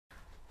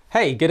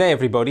Hey, good day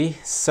everybody.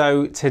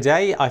 So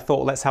today I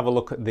thought let's have a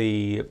look at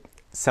the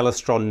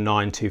Celestron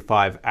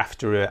 9.25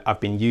 after I've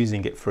been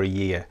using it for a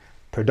year,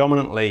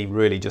 predominantly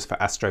really just for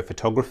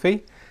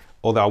astrophotography,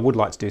 although I would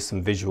like to do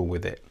some visual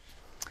with it.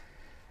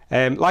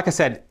 Like I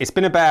said, it's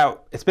been a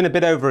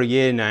bit over a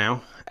year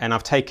now, and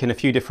I've taken a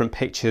few different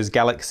pictures,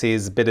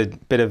 galaxies, bit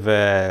of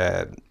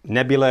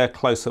nebula,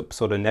 close-up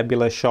sort of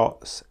nebula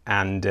shots,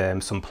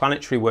 and some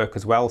planetary work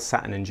as well,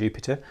 Saturn and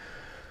Jupiter.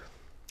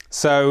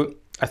 So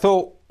I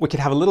thought we could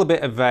have a little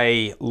bit of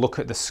a look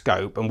at the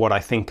scope and what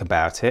I think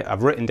about it.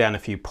 I've written down a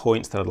few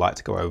points that I'd like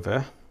to go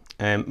over.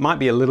 Might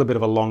be a little bit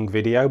of a long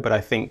video, but I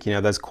think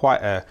there's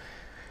quite a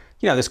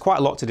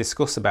lot to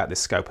discuss about this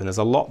scope, and there's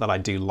a lot that I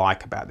do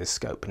like about this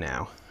scope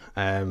now.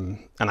 And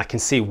I can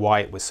see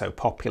why it was so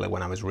popular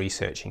when I was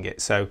researching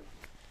it. So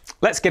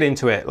let's get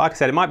into it. Like I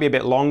said, it might be a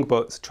bit long,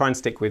 but try and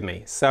stick with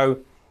me. So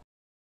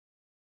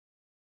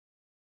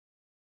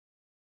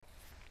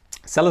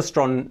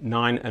Celestron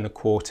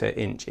 9.25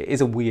 inch. It is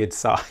a weird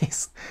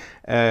size.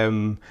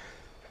 Yeah,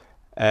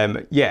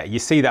 you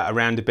see that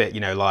around a bit,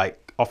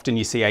 like often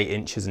you see 8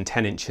 inches and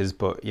 10 inches,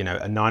 but a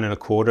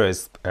 9.25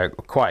 is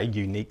quite a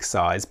unique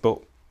size.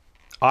 But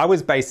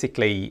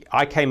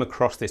I came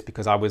across this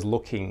because I was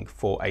looking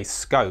for a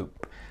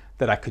scope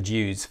that I could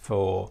use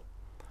for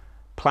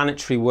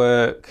planetary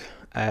work,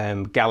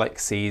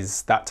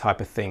 galaxies, that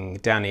type of thing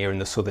down here in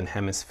the southern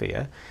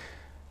hemisphere.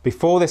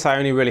 Before this, I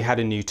only really had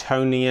a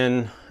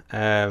Newtonian.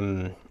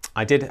 I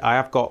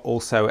have got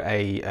also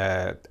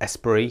a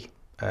Esprit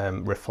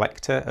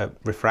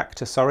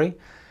refractor, sorry,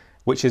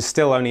 which is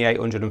still only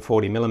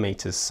 840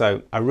 millimeters.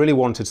 So I really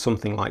wanted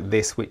something like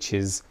this, which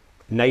is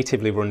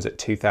natively runs at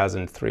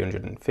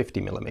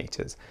 2,350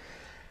 millimeters.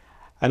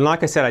 And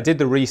like I said, I did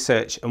the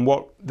research, and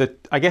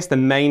I guess the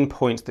main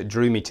points that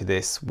drew me to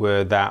this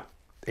were that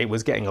it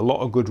was getting a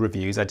lot of good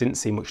reviews. I didn't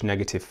see much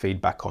negative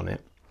feedback on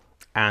it.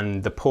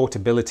 And the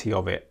portability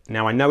of it.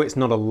 Now, I know it's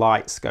not a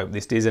light scope.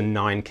 This is a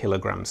 9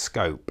 kilogram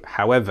scope.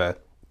 However,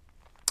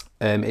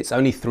 it's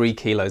only 3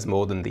 kilos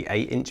more than the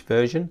 8-inch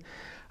version.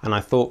 And I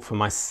thought for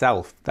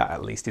myself that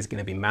at least is going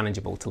to be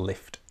manageable to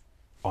lift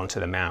onto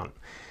the mount.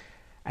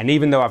 And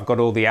even though I've got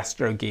all the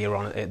astro gear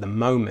on it at the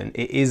moment,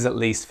 it is at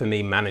least for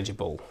me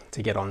manageable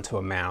to get onto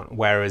a mount.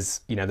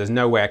 Whereas, there's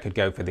no way I could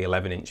go for the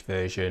 11-inch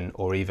version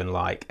or even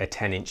like a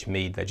 10-inch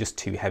Meade. They're just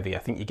too heavy. I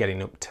think you're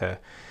getting up to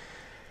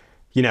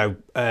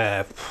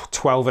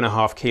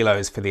 12.5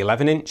 kilos for the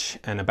 11-inch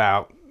and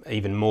about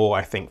even more,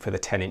 I think, for the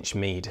 10-inch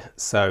Meade.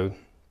 So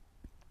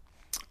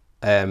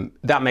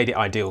that made it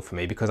ideal for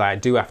me because I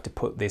do have to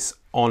put this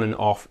on and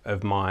off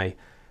of my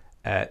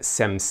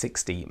SEM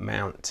 60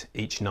 mount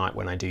each night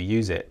when I do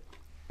use it.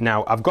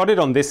 Now, I've got it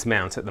on this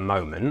mount at the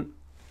moment,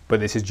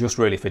 but this is just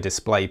really for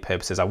display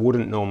purposes. I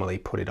wouldn't normally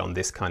put it on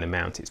this kind of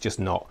mount. It's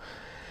not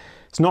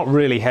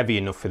really heavy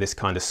enough for this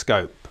kind of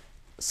scope.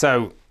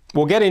 So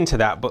we'll get into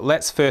that, but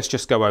let's first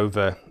just go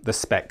over the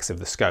specs of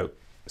the scope.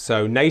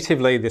 So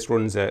natively, this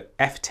runs at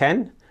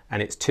f10 and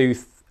it's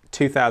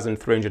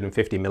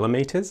 2,350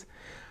 millimeters.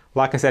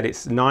 Like I said,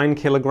 it's 9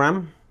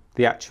 kilogram,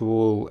 the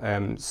actual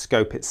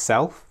scope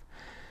itself.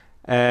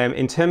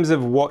 In terms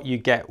of what you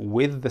get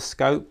with the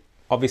scope,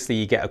 obviously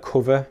you get a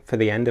cover for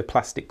the end, a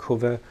plastic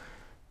cover.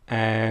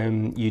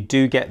 You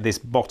do get this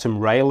bottom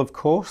rail, of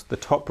course. The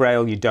top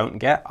rail you don't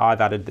get. I've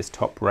added this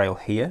top rail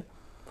here.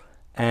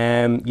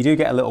 You do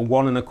get a little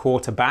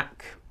 1.25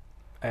 back,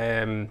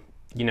 for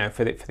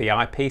the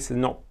eyepiece. It's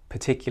not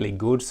particularly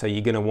good, so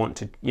you're going to want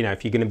to,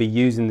 if you're going to be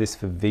using this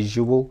for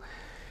visual,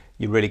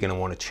 you're really going to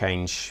want to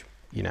change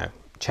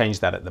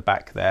that at the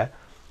back there.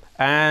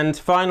 And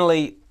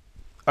finally,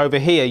 over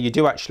here, you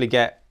do actually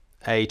get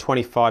a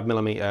 25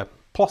 millimeter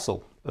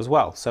Plössl as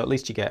well. So at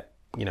least you get,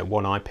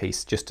 one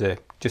eyepiece just to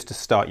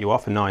start you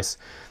off, a nice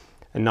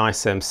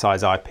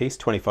size eyepiece,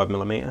 25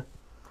 millimeter.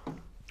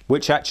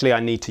 Which actually I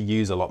need to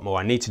use a lot more.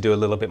 I need to do a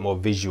little bit more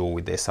visual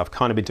with this. I've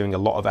kind of been doing a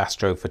lot of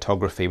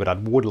astrophotography, but I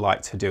would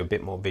like to do a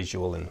bit more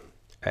visual,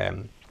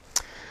 and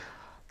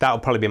that'll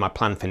probably be my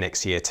plan for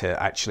next year, to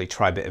actually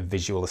try a bit of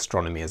visual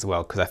astronomy as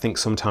well, because I think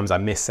sometimes I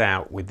miss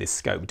out with this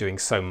scope doing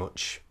so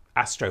much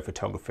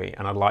astrophotography,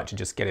 and I'd like to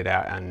just get it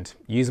out and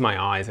use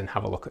my eyes and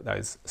have a look at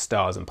those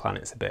stars and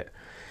planets a bit.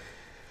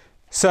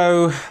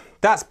 So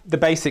that's the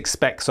basic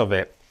specs of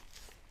it.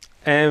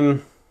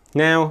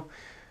 Now,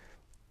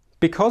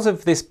 because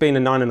of this being a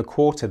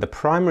 9.25, the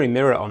primary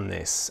mirror on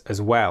this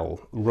as well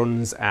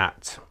runs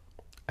at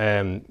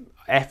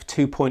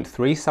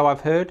f2.3, so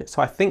I've heard.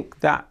 So I think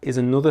that is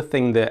another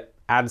thing that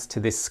adds to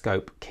this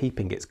scope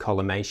keeping its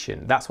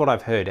collimation. That's what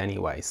I've heard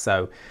anyway.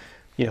 So,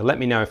 let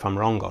me know if I'm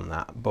wrong on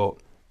that. But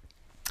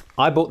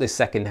I bought this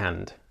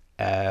secondhand.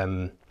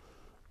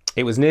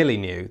 It was nearly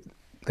new.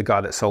 The guy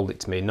that sold it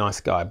to me,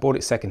 nice guy, bought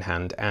it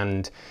secondhand,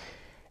 and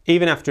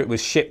even after it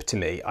was shipped to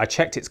me, I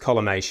checked its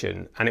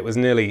collimation and it was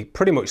nearly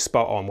pretty much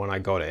spot on when I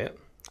got it.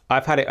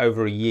 I've had it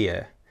over a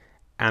year,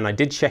 and I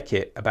did check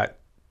it about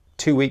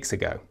 2 weeks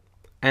ago,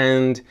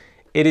 and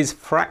it is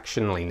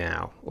fractionally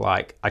now,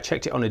 like I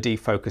checked it on a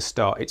defocus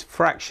start, it's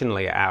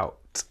fractionally out,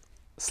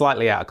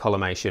 slightly out of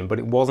collimation, but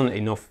it wasn't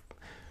enough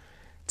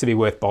to be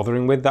worth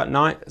bothering with that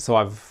night, so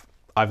I've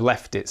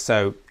left it.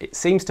 So it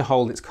seems to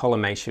hold its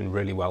collimation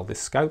really well, this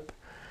scope.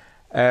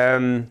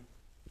 Now,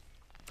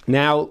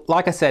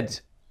 like I said,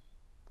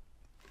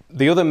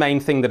 the other main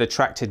thing that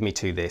attracted me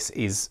to this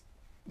is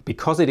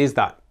because it is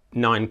that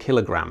 9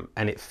 kilogram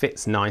and it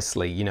fits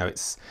nicely. You know,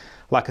 it's,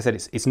 like I said,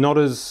 it's not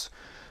as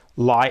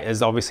light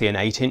as obviously an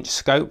 8-inch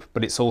scope,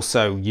 but it's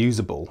also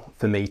usable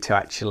for me to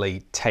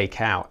actually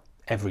take out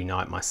every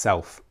night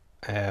myself.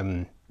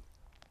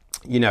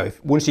 You know,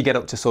 once you get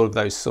up to sort of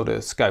those sort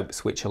of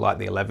scopes, which are like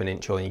the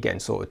 11-inch, or you're getting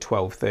sort of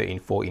 12, 13,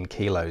 14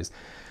 kilos,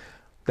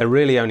 they're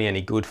really only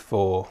any good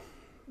for,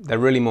 they're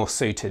really more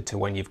suited to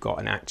when you've got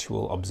an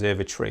actual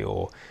observatory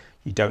or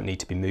you don't need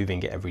to be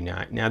moving it every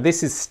night. Now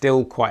this is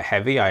still quite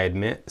heavy, I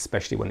admit,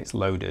 especially when it's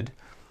loaded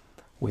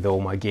with all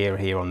my gear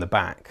here on the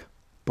back,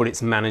 but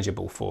it's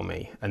manageable for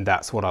me, and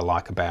that's what I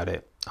like about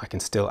it. I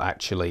can still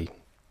actually,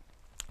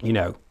 you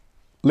know,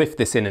 lift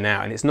this in and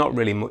out, and it's not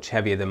really much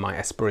heavier than my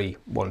Esprit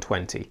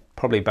 120.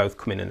 Probably both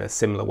come in at a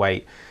similar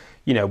weight.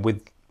 You know,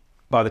 with,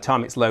 by the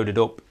time it's loaded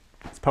up,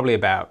 it's probably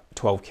about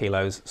 12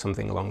 kilos,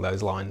 something along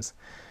those lines.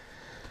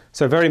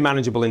 So very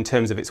manageable in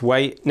terms of its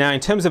weight. Now, in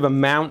terms of a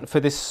mount for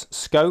this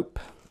scope,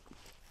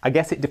 I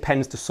guess it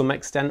depends to some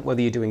extent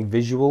whether you're doing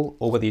visual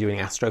or whether you're doing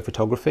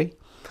astrophotography.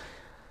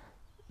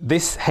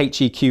 This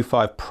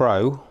HEQ5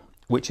 Pro,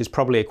 which is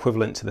probably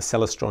equivalent to the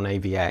Celestron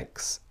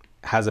AVX,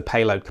 has a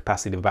payload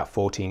capacity of about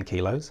 14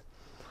 kilos.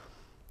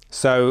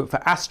 So for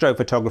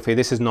astrophotography,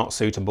 this is not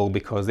suitable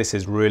because this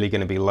is really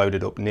going to be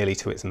loaded up nearly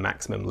to its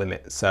maximum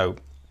limit. So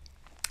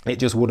it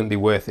just wouldn't be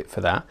worth it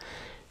for that.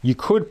 You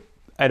could,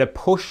 at a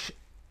push,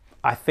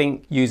 I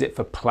think, use it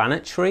for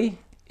planetary.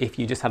 If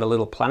you just had a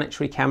little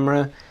planetary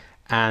camera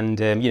and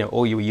you know,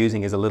 all you were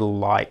using is a little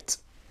light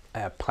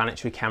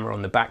planetary camera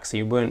on the back, so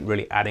you weren't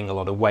really adding a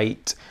lot of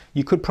weight,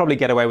 you could probably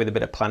get away with a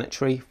bit of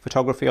planetary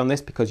photography on this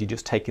because you're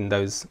just taking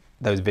those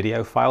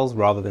video files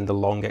rather than the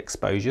long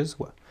exposures.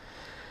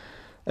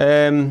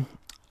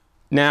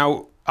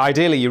 Now,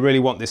 ideally, you really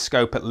want this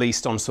scope at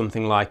least on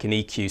something like an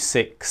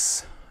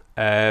EQ6,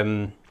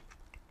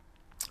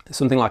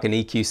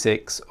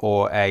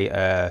 or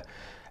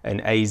an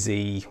AZ,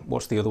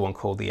 what's the other one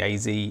called? The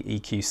AZ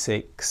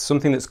EQ6,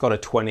 something that's got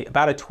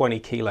about a 20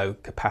 kilo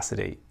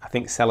capacity. I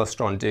think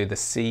Celestron do the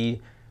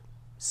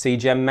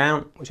C-Gem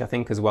mount, which I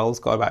think as well has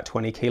got about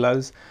 20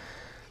 kilos.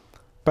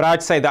 But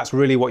I'd say that's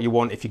really what you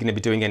want if you're going to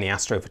be doing any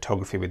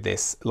astrophotography with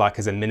this, like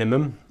as a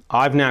minimum.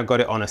 I've now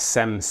got it on a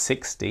CEM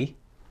 60,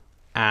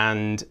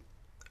 and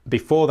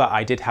before that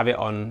I did have it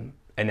on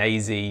an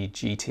AZ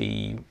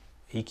GT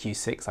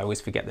EQ6, I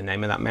always forget the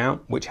name of that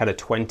mount, which had a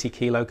 20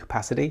 kilo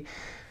capacity.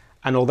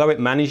 And although it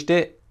managed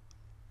it,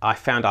 I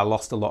found I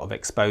lost a lot of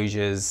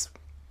exposures,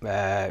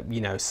 you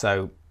know,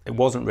 so it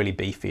wasn't really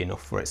beefy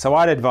enough for it. So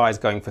I'd advise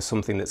going for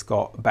something that's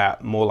got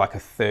about more like a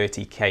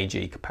 30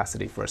 kg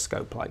capacity for a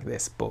scope like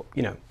this. But,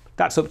 you know,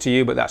 that's up to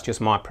you, but that's just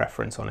my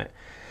preference on it.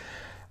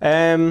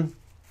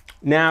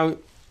 Now,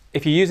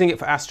 if you're using it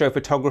for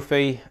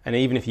astrophotography, and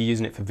even if you're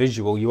using it for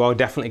visual, you are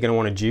definitely going to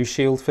want a dew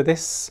shield for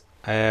this.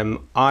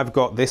 I've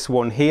got this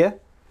one here,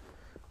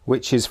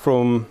 which is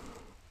from,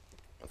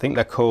 I think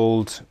they're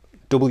called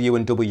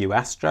W&W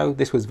Astro.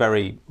 This was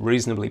very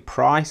reasonably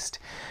priced.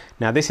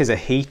 Now this is a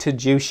heated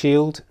dew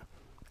shield.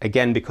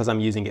 Again, because I'm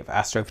using it for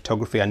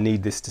astrophotography, I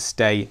need this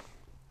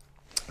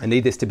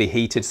to be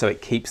heated so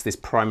it keeps this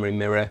primary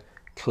mirror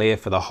clear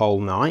for the whole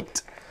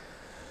night.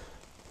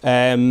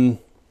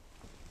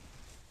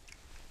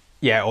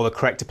 Yeah, or the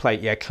corrector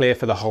plate, yeah, clear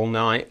for the whole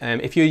night.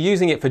 If you're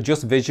using it for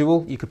just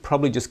visual, you could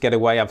probably just get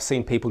away. I've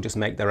seen people just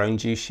make their own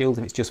dew shield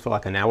if it's just for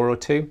like an hour or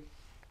two.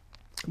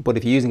 But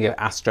if you're using it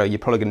astro, you're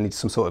probably going to need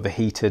some sort of a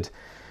heated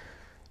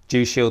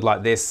dew shield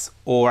like this,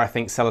 or I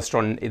think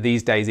Celestron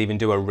these days even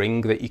do a ring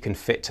that you can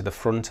fit to the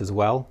front as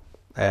well.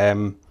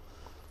 And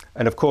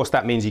of course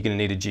that means you're going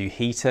to need a dew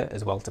heater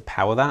as well to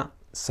power that.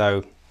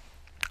 So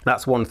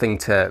that's one thing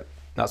to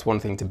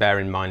bear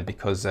in mind,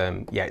 because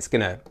yeah, it's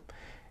going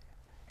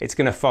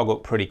to fog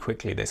up pretty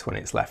quickly, this, when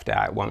it's left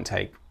out. It won't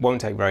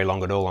take very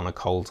long at all on a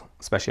cold,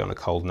 especially on a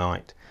cold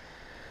night.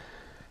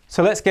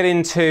 So let's get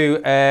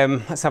into,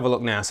 let's have a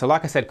look now. So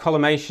like I said,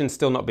 collimation's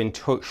still not been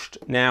touched.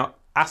 Now,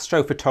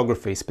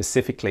 astrophotography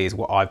specifically is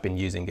what I've been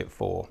using it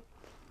for.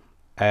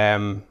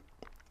 And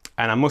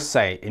I must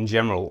say, in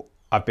general,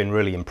 I've been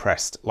really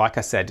impressed. Like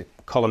I said,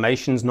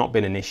 collimation's not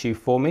been an issue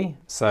for me,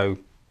 so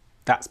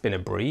that's been a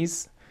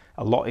breeze.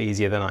 A lot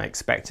easier than I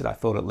expected. I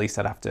thought at least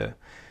I'd have to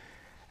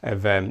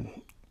have,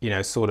 you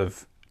know, sort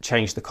of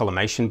changed the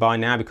collimation by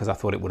now, because I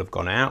thought it would have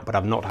gone out, but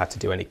I've not had to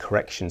do any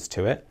corrections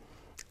to it.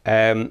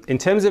 In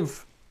terms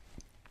of,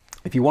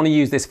 if you want to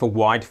use this for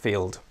wide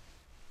field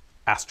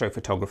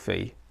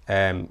astrophotography,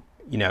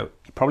 you know,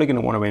 you're probably going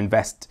to want to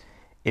invest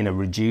in a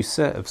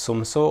reducer of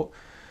some sort.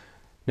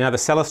 Now the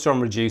Celestron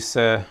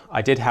reducer,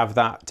 I did have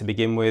that to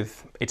begin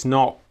with. It's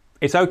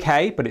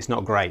okay, but it's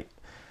not great.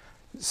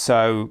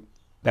 So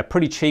they're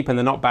pretty cheap and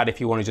they're not bad if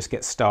you want to just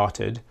get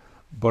started.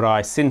 But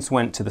I since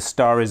went to the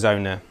Star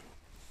Arizona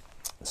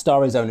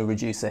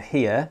reducer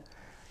here.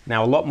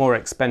 Now a lot more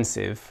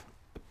expensive,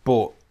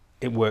 but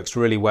it works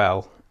really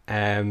well.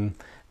 And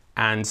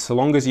so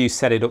long as you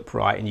set it up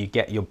right and you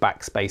get your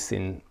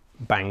backspacing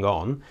bang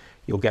on,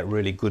 you'll get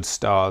really good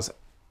stars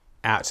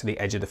out to the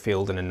edge of the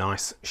field in a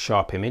nice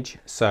sharp image.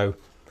 So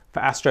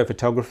for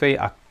astrophotography,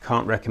 I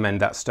can't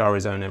recommend that Star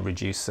Arizona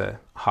reducer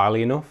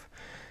highly enough.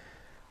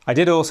 I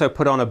did also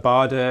put on a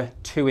Barda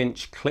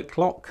 2-inch click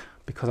lock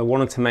because I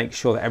wanted to make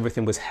sure that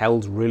everything was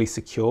held really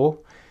secure.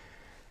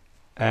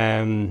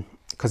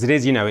 Because it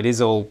is, you know, it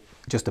is all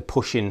just a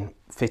push-in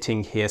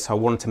fitting here, so I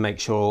wanted to make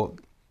sure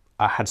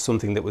I had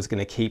something that was going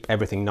to keep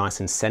everything nice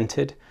and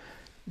centered.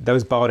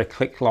 Those Barda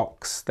click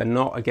locks, they're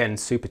not, again,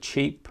 super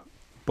cheap,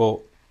 but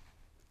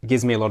it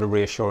gives me a lot of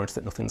reassurance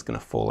that nothing's going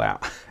to fall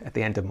out at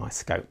the end of my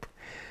scope,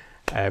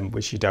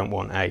 which you don't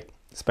want,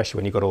 especially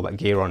when you've got all that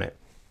gear on it.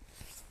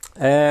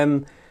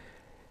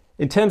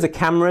 In terms of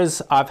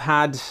cameras, I've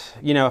had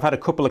a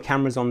couple of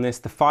cameras on this.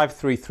 The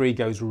 533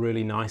 goes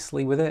really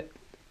nicely with it.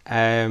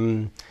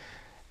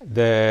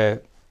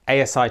 The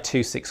ASI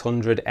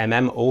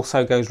 2600mm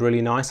also goes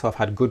really nice, so I've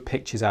had good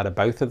pictures out of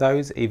both of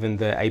those, even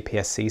the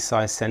APS-C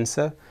size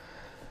sensor.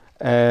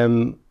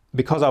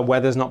 Because our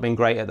weather's not been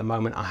great at the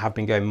moment, I have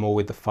been going more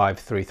with the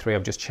 533.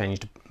 I've just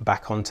changed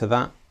back onto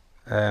that.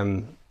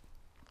 And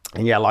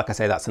yeah, like I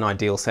say, that's an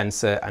ideal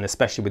sensor, and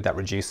especially with that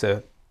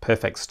reducer,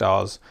 perfect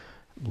stars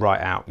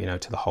right out, you know,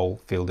 to the whole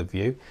field of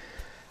view.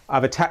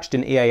 I've attached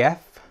an EAF,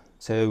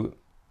 so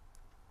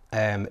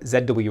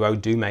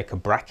ZWO do make a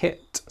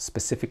bracket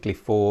specifically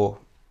for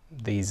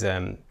these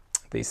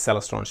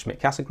Celestron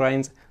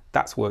Schmidt-Cassegrains.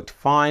 That's worked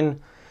fine.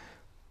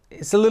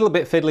 It's a little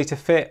bit fiddly to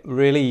fit,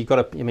 really. You've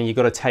got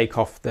to take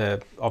off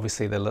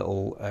obviously the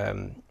little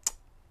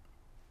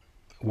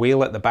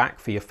wheel at the back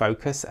for your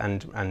focus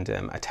and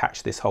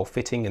attach this whole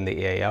fitting in the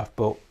EAF.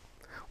 But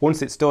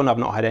once it's done, I've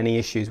not had any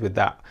issues with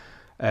that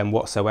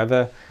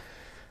whatsoever.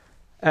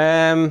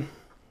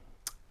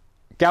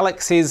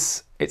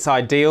 Galaxies, it's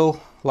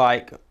ideal.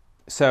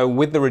 So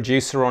with the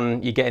reducer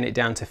on, you're getting it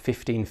down to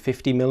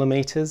 1550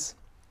 millimeters.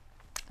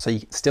 So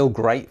still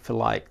great for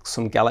like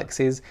some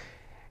galaxies.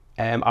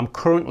 I'm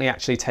currently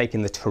actually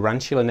taking the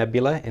Tarantula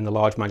Nebula in the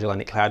Large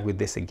Magellanic Cloud with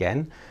this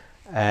again.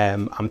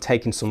 I'm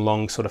taking some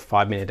long sort of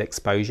 5-minute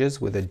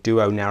exposures with a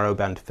duo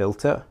narrowband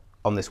filter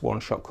on this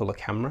one-shot color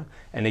camera.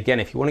 And again,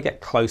 if you want to get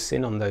close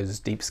in on those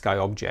deep sky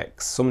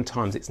objects,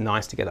 sometimes it's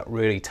nice to get that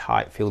really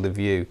tight field of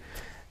view.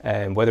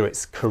 Whether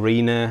it's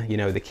Carina, you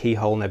know, the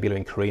Keyhole Nebula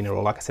in Carina,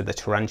 or like I said, the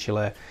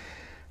Tarantula.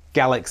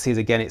 Galaxies,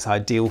 again, it's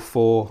ideal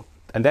for.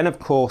 And then of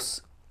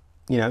course,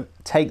 you know,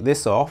 take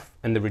this off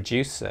and the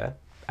reducer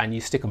and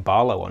you stick a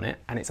Barlow on it,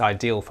 and it's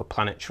ideal for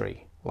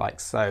planetary.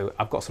 So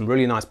I've got some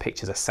really nice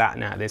pictures of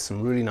Saturn out of this,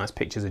 some really nice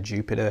pictures of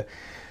Jupiter.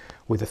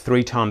 With a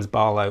 3x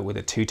Barlow, with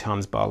a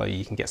 2x Barlow,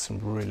 you can get some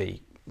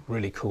really,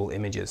 really cool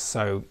images.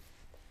 So,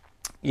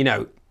 you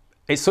know,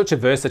 it's such a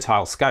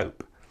versatile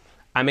scope.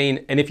 I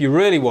mean, and if you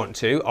really want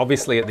to,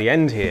 obviously at the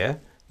end here,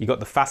 you've got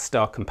the Fast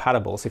Star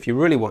compatible. So if you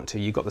really want to,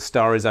 you've got the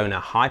Star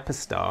Arizona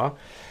Hyperstar.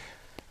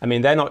 I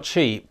mean, they're not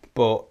cheap,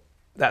 but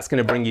that's going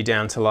to bring you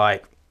down to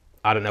like,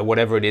 I don't know,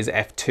 whatever it is,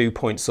 f2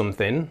 point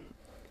something.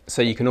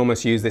 So you can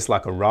almost use this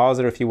like a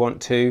Raza if you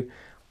want to.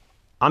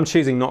 I'm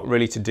choosing not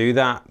really to do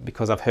that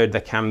because I've heard they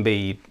can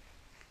be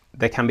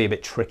a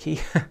bit tricky.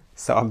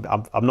 So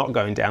I'm not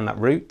going down that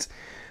route,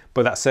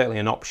 but that's certainly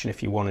an option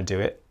if you want to do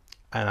it.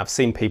 And I've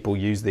seen people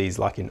use these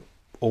like in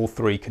all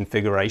 3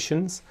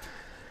 configurations.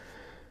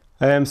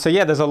 So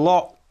yeah, there's a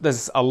lot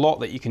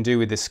that you can do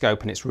with this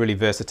scope, and it's really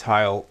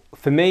versatile.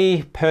 For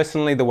me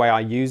personally, the way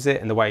I use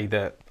it and the way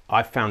that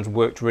I've found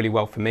worked really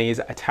well for me is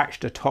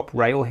attached a top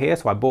rail here.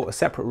 So I bought a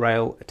separate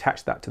rail,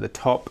 attached that to the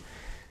top.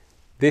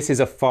 This is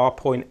a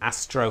Farpoint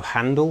Astro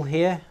handle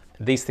here.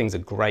 These things are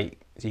great.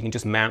 So you can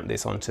just mount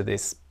this onto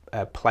this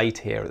plate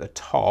here at the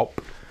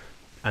top.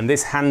 And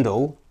this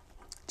handle,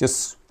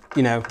 just,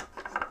 you know,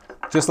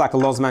 just like a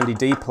Losmandy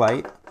D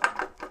plate,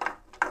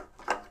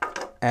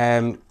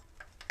 you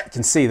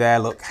can see there,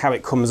 look how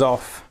it comes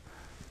off.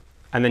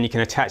 And then you can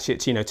attach it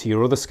to, you know, to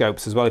your other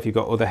scopes as well if you've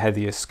got other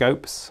heavier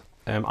scopes.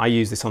 I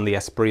use this on the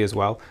Esprit as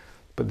well,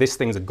 but this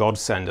thing's a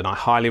godsend, and I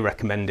highly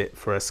recommend it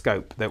for a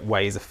scope that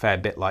weighs a fair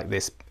bit like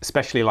this,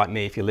 especially like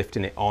me if you're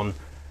lifting it on.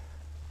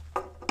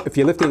 If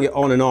you're lifting it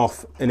on and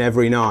off in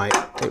every night,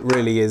 it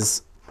really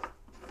is,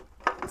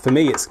 for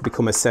me, it's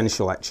become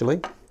essential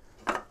actually.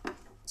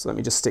 So let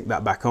me just stick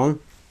that back on.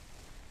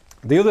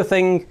 The other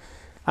thing,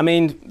 I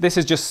mean, this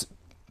is just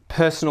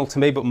personal to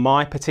me, but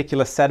my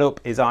particular setup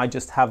is I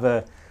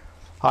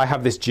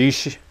have this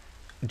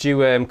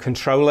Dew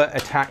controller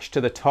attached to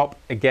the top.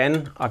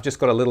 Again, I've just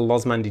got a little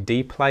Losmandy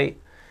D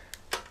plate,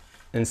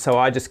 and so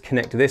I just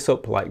connect this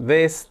up like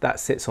this. That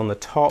sits on the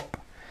top,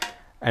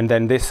 and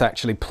then this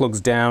actually plugs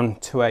down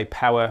to a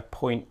power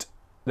point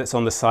that's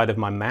on the side of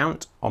my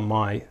mount on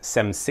my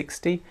SEM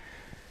 60.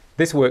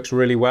 This works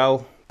really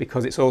well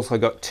because it's also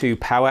got 2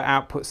 power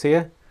outputs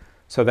here.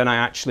 So then I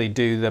actually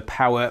do the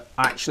power,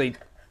 I actually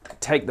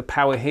take the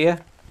power here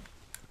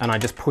and I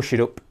just push it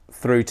up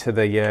through to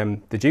the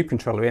Dew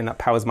controller here, and that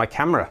powers my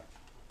camera.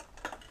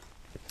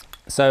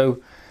 So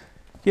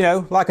You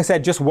know, like I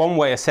said, just one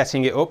way of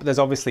setting it up. There's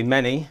obviously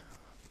many.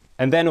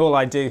 And then all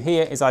I do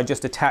here is I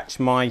just attach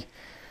my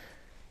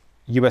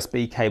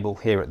USB cable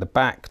here at the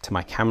back to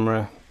my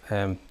camera.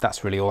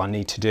 That's really all I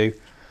need to do.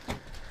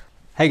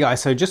 Hey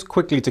guys, so just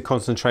quickly to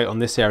concentrate on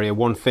this area,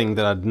 one thing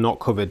that I'd not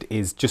covered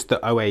is just the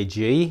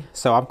OAG.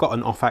 So I've got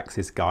an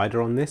off-axis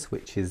guider on this,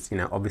 which is, you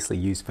know, obviously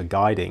used for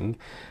guiding.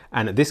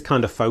 And at this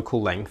kind of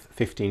focal length,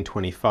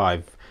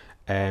 15-25,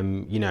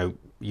 you know,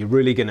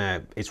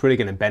 it's really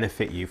gonna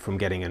benefit you from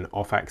getting an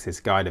off-axis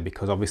guider,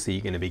 because obviously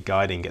you're gonna be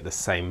guiding at the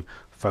same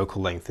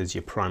focal length as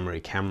your primary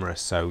camera.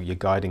 So your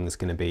guiding is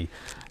gonna be,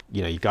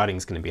 you know, your guiding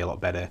is gonna be a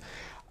lot better.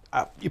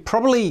 You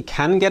probably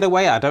can get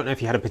away. I don't know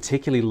if you had a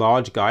particularly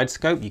large guide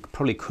scope, you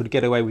probably could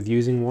get away with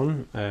using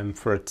one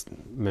for a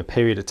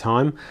period of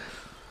time.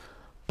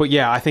 But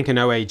yeah, I think an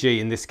OAG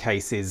in this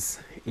case is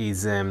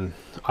I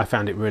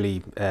found it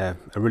really a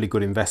really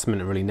good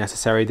investment and really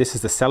necessary. This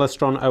is the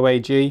Celestron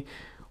OAG,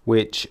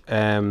 which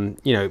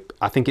you know,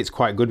 I think it's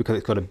quite good because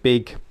it's got a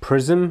big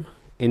prism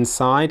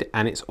inside,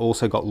 and it's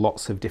also got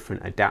lots of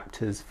different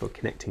adapters for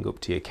connecting up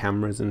to your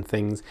cameras and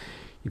things.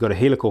 You've got a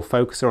helical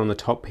focuser on the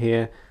top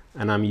here,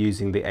 and I'm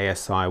using the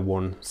ASI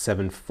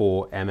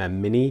 174mm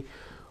Mini,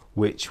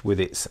 which with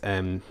its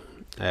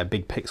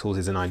big pixels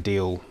is an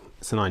ideal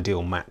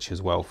match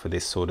as well for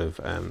this sort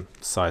of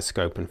size,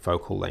 scope and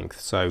focal length.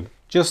 So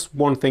just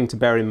one thing to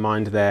bear in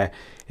mind there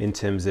in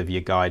terms of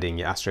your guiding,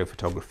 your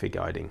astrophotography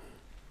guiding.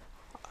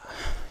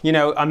 You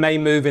know, I may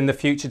move in the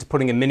future to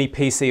putting a mini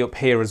PC up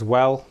here as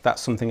well.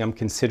 That's something I'm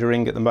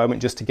considering at the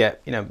moment, just to get,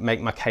 you know,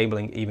 make my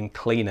cabling even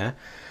cleaner.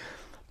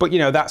 But you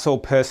know, that's all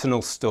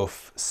personal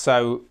stuff.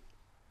 So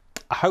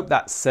I hope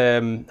that's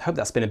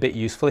been a bit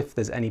useful if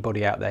there's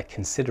anybody out there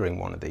considering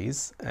one of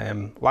these.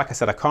 Like I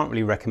said, I can't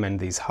really recommend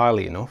these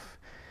highly enough.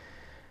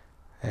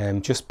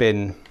 It's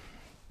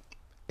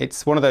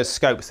one of those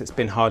scopes that's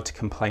been hard to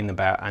complain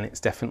about, and it's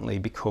definitely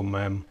become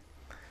one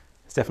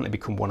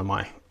of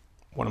my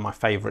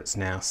favorites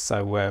now.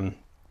 So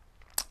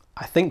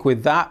I think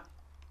with that,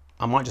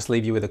 I might just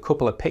leave you with a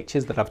couple of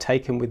pictures that I've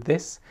taken with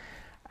this,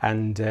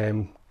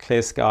 and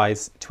clear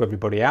skies to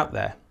everybody out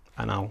there.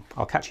 And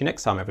I'll catch you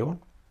next time, everyone.